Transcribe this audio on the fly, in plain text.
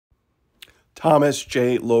Thomas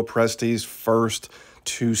J. LoPresti's first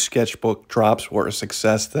two sketchbook drops were a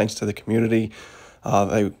success thanks to the community.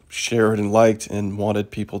 They shared and liked and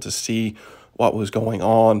wanted people to see what was going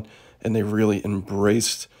on, and they really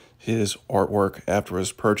embraced his artwork after it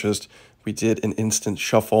was purchased. We did an instant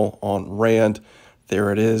shuffle on Rand.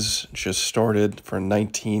 There it is, just started for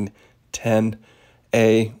 1910A,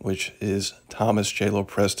 which is Thomas J.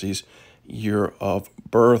 LoPresti's year of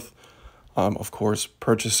birth. Of course,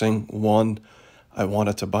 purchasing one, I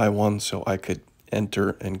wanted to buy one so I could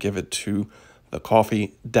enter and give it to the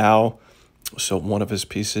Coffee DAO. So one of his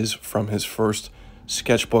pieces from his first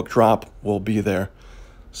sketchbook drop will be there.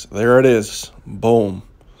 So there it is. Boom.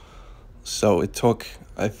 So it took,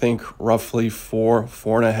 I think, roughly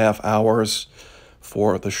 4.5 hours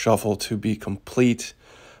for the shuffle to be complete.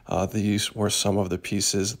 These were some of the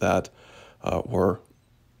pieces that were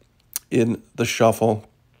in the shuffle,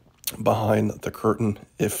 behind the curtain,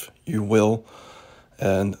 if you will,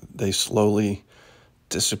 and they slowly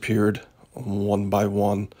disappeared one by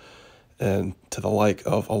one, and to the like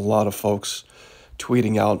of a lot of folks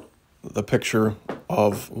tweeting out the picture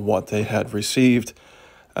of what they had received,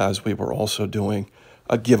 as we were also doing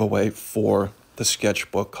a giveaway for the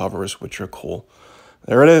sketchbook covers, which are cool.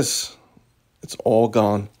 There it is. It's all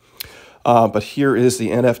gone. But here is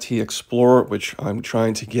the NFT Explorer, which I'm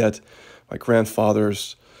trying to get my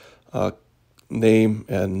grandfather's name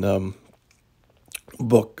and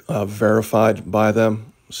book verified by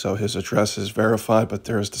them. So his address is verified, but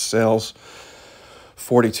there's the sales.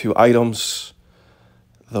 42 items.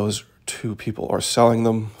 Those two people are selling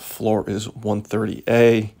them. Floor is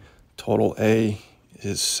 130A. Total A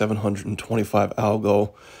is 725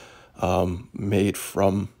 Algo made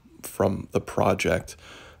from the project,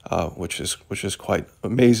 which is quite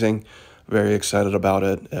amazing. Very excited about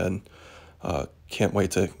it, and can't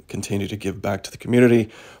wait to continue to give back to the community.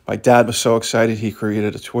 My dad was so excited, he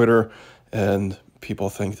created a Twitter, and people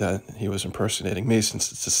think that he was impersonating me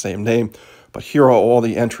since it's the same name. But here are all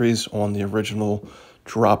the entries on the original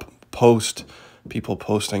drop post, people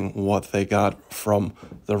posting what they got from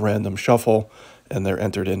the random shuffle, and they're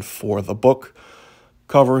entered in for the book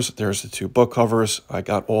covers. There's the two book covers. I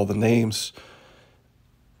got all the names,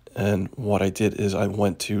 and what I did is I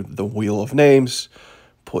went to the wheel of names,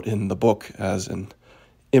 put in the book as an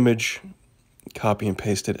image, copy and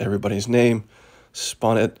pasted everybody's name,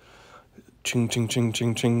 spun it, ching, ching, ching,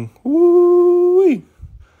 ching, ching, woo-wee.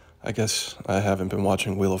 I guess I haven't been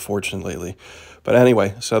watching Wheel of Fortune lately. But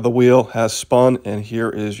anyway, so the wheel has spun, and here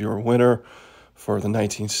is your winner for the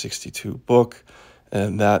 1962 book,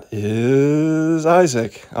 and that is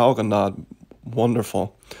Isaac Algorand.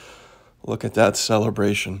 Wonderful. Look at that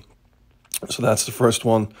celebration. So that's the first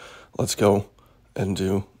one. Let's go and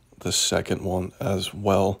do the second one as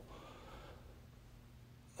well.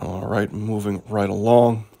 All right, moving right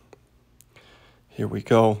along. Here we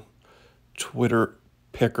go. Twitter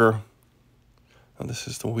picker. And this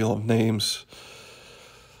is the wheel of names.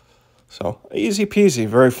 So easy peasy,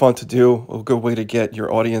 very fun to do. A good way to get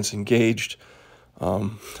your audience engaged.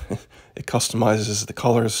 It customizes the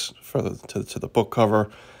colors for to the book cover.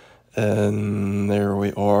 And there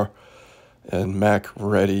we are. And Mac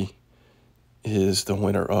Ready is the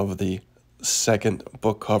winner of the second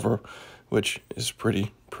book cover, which is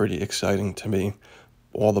pretty exciting to me.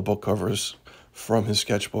 All the book covers from his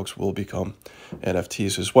sketchbooks will become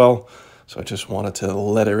NFTs as well. So I just wanted to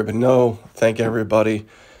let everybody know, thank everybody,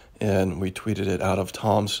 and we tweeted it out of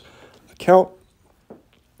Tom's account.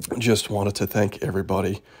 Just wanted to thank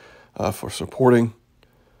everybody for supporting,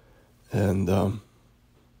 and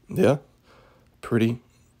yeah, pretty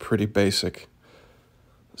basic.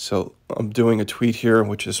 So I'm doing a tweet here,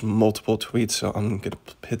 which is multiple tweets. So I'm going to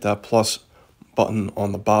hit that plus button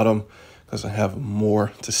on the bottom because I have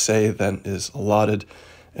more to say than is allotted,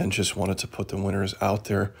 and just wanted to put the winners out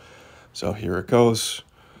there. So here it goes.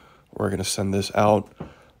 We're going to send this out,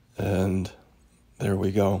 and there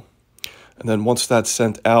we go. And then once that's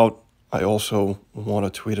sent out, I also want to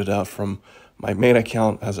tweet it out from my main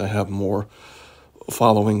account, as I have more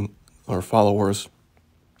following or followers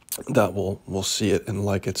that will see it and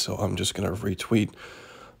like it. So I'm just going to retweet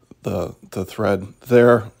the thread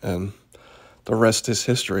there, and the rest is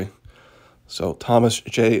history. So Thomas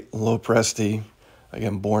J. LoPresti,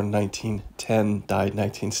 again, born 1910, died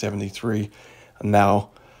 1973, now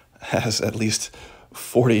has at least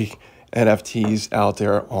 40 NFTs out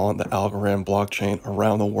there on the Algorand blockchain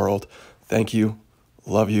around the world. Thank you.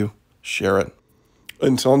 Love you. Share it.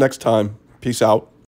 Until next time, peace out.